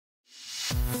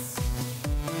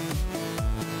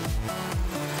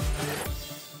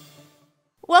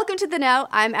Welcome to The Know,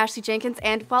 I'm Ashley Jenkins,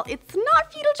 and while it's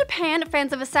not feudal Japan,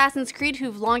 fans of Assassin's Creed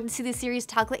who've longed to see the series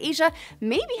tackle Asia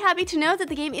may be happy to know that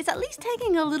the game is at least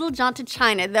taking a little jaunt to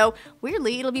China, though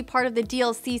weirdly it'll be part of the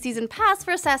DLC Season Pass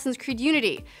for Assassin's Creed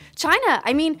Unity. China,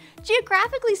 I mean,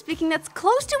 geographically speaking, that's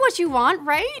close to what you want,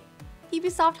 right?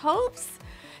 Ubisoft hopes?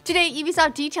 Today,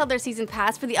 Ubisoft detailed their Season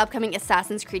Pass for the upcoming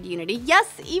Assassin's Creed Unity.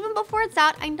 Yes, even before it's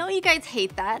out, I know you guys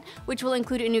hate that, which will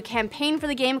include a new campaign for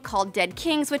the game called Dead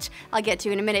Kings, which I'll get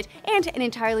to in a minute, and an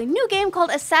entirely new game called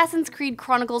Assassin's Creed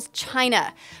Chronicles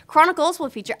China. Chronicles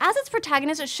will feature as its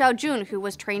protagonist Xiao Jun, who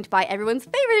was trained by everyone's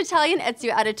favorite Italian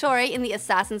Ezio Auditore in the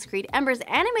Assassin's Creed Embers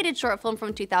animated short film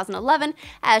from 2011,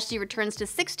 as she returns to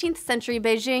 16th century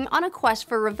Beijing on a quest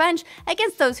for revenge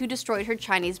against those who destroyed her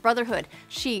Chinese brotherhood.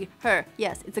 She, her,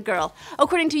 yes, it's a girl.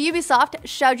 According to Ubisoft,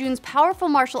 Xiao Jun's powerful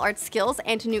martial arts skills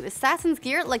and new assassin's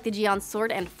gear like the Jian sword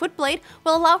and footblade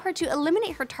will allow her to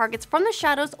eliminate her targets from the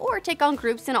shadows or take on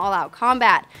groups in all-out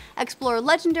combat, explore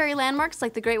legendary landmarks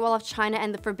like the Great Wall of China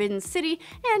and the Forbidden City,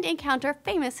 and encounter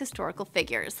famous historical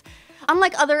figures.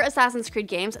 Unlike other Assassin's Creed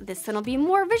games, this scene will be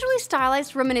more visually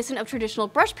stylized, reminiscent of traditional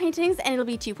brush paintings, and it'll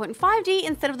be 2.5D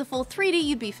instead of the full 3D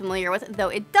you'd be familiar with, though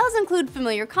it does include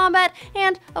familiar combat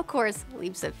and, of course,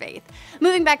 leaps of faith.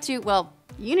 Moving back to, well,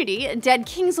 Unity, Dead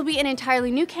Kings will be an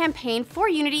entirely new campaign for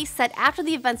Unity set after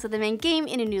the events of the main game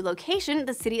in a new location,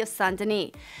 the city of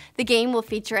Saint-Denis. The game will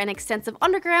feature an extensive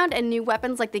underground and new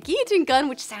weapons like the guillotine gun,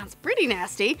 which sounds pretty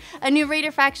nasty, a new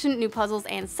raider faction, new puzzles,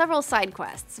 and several side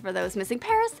quests. For those missing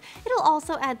Paris, it'll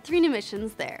also add 3 new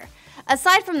missions there.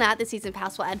 Aside from that, the Season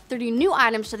Pass will add 30 new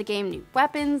items to the game, new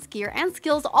weapons, gear, and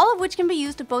skills, all of which can be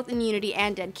used both in Unity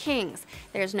and Dead Kings.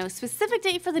 There's no specific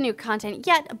date for the new content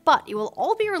yet, but it will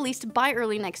all be released by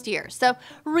early next year. So,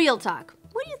 real talk.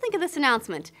 What do you think of this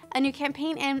announcement? A new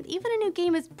campaign and even a new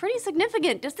game is pretty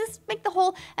significant. Does this make the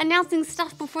whole announcing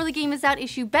stuff before the game is out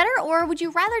issue better, or would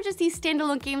you rather just see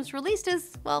standalone games released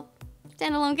as, well,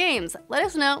 standalone games? Let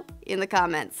us know in the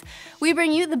comments. We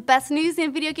bring you the best news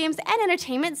in video games and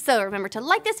entertainment, so remember to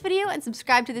like this video and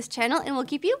subscribe to this channel, and we'll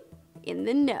keep you in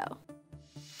the know.